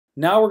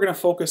Now we're going to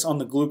focus on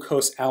the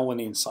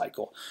glucose-alanine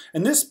cycle.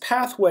 And this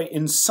pathway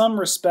in some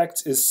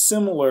respects is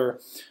similar.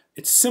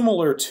 It's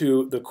similar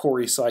to the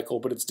Cori cycle,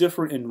 but it's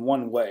different in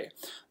one way.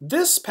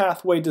 This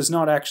pathway does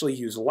not actually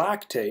use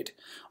lactate,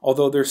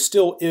 although there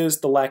still is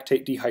the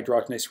lactate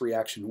dehydrogenase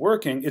reaction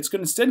working. It's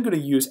instead going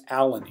to use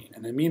alanine,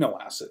 an amino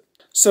acid.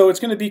 So it's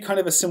going to be kind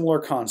of a similar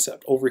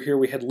concept. Over here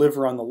we had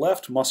liver on the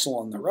left, muscle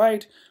on the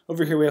right.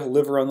 Over here we have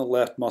liver on the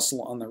left,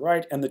 muscle on the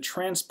right, and the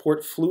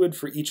transport fluid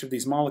for each of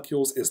these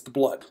molecules is the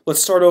blood.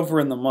 Let's start over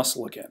in the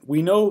muscle again.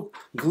 We know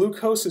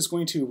glucose is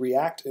going to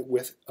react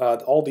with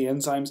all the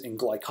enzymes in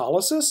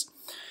glycolysis,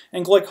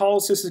 and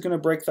glycolysis is going to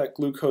break that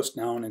glucose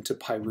down into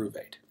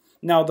pyruvate.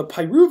 Now the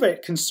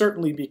pyruvate can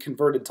certainly be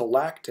converted to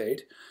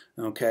lactate,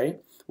 okay,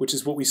 which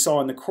is what we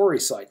saw in the Cori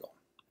cycle.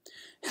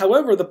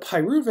 However, the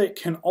pyruvate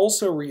can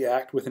also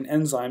react with an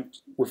enzyme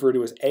referred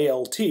to as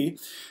ALT,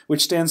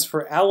 which stands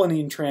for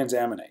alanine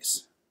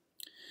transaminase.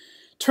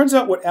 Turns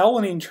out what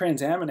alanine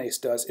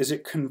transaminase does is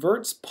it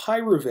converts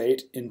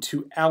pyruvate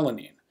into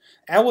alanine.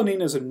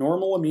 Alanine is a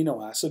normal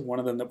amino acid, one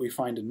of them that we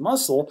find in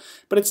muscle,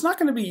 but it's not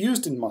going to be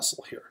used in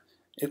muscle here,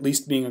 at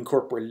least being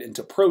incorporated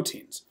into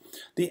proteins.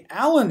 The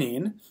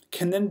alanine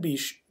can then be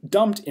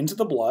dumped into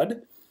the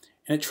blood,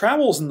 and it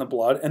travels in the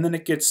blood, and then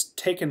it gets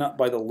taken up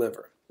by the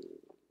liver.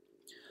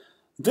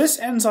 This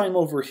enzyme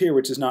over here,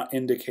 which is not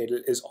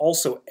indicated, is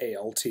also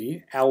ALT,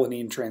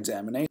 alanine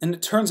transaminase, and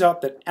it turns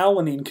out that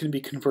alanine can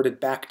be converted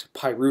back to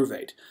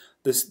pyruvate.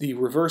 This is the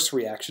reverse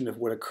reaction of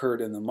what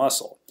occurred in the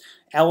muscle.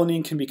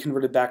 Alanine can be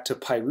converted back to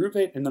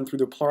pyruvate, and then through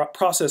the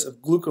process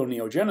of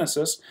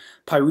gluconeogenesis,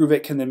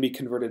 pyruvate can then be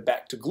converted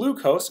back to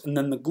glucose, and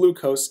then the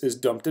glucose is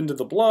dumped into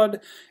the blood,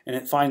 and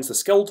it finds the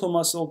skeletal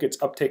muscle, gets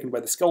uptaken by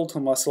the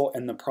skeletal muscle,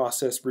 and the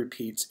process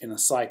repeats in a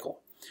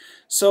cycle.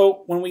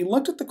 So when we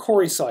looked at the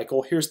Cori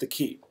cycle, here's the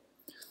key.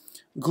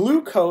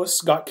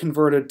 Glucose got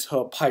converted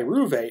to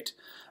pyruvate,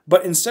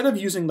 but instead of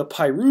using the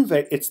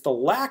pyruvate, it's the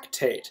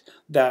lactate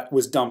that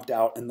was dumped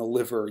out and the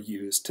liver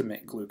used to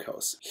make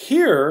glucose.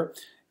 Here,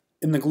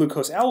 in the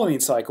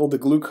glucose-alanine cycle, the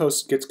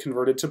glucose gets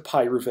converted to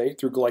pyruvate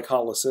through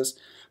glycolysis,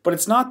 but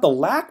it's not the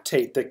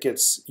lactate that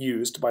gets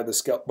used by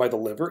the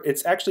liver.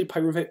 It's actually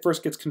pyruvate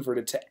first gets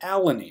converted to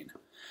alanine.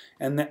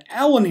 And the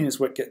alanine is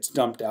what gets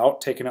dumped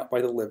out, taken up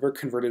by the liver,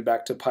 converted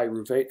back to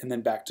pyruvate, and then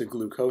back to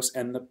glucose,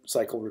 and the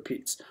cycle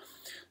repeats.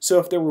 So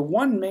if there were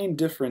one main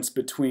difference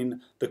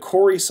between the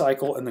Cori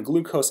cycle and the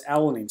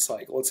glucose-alanine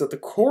cycle, it's that the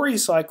Cori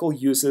cycle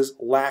uses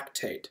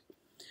lactate.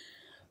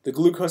 The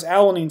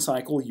glucose-alanine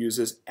cycle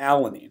uses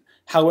alanine.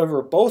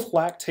 However, both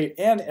lactate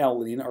and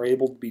alanine are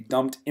able to be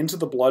dumped into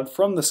the blood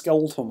from the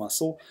skeletal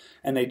muscle,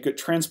 and they get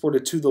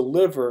transported to the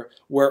liver,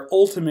 where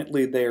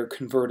ultimately they are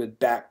converted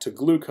back to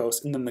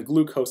glucose, and then the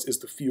glucose is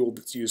the fuel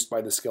that's used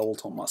by the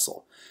skeletal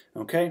muscle.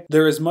 Okay?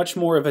 There is much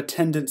more of a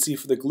tendency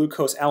for the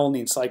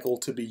glucose-alanine cycle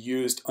to be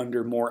used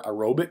under more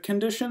aerobic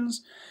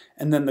conditions,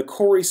 and then the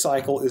Cori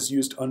cycle is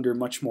used under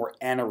much more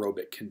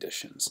anaerobic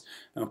conditions.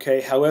 Okay?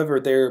 However,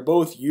 they are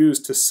both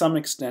used to some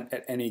extent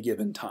at any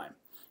given time.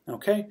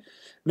 Okay?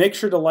 Make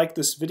sure to like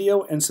this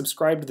video and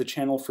subscribe to the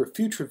channel for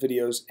future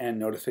videos and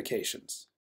notifications.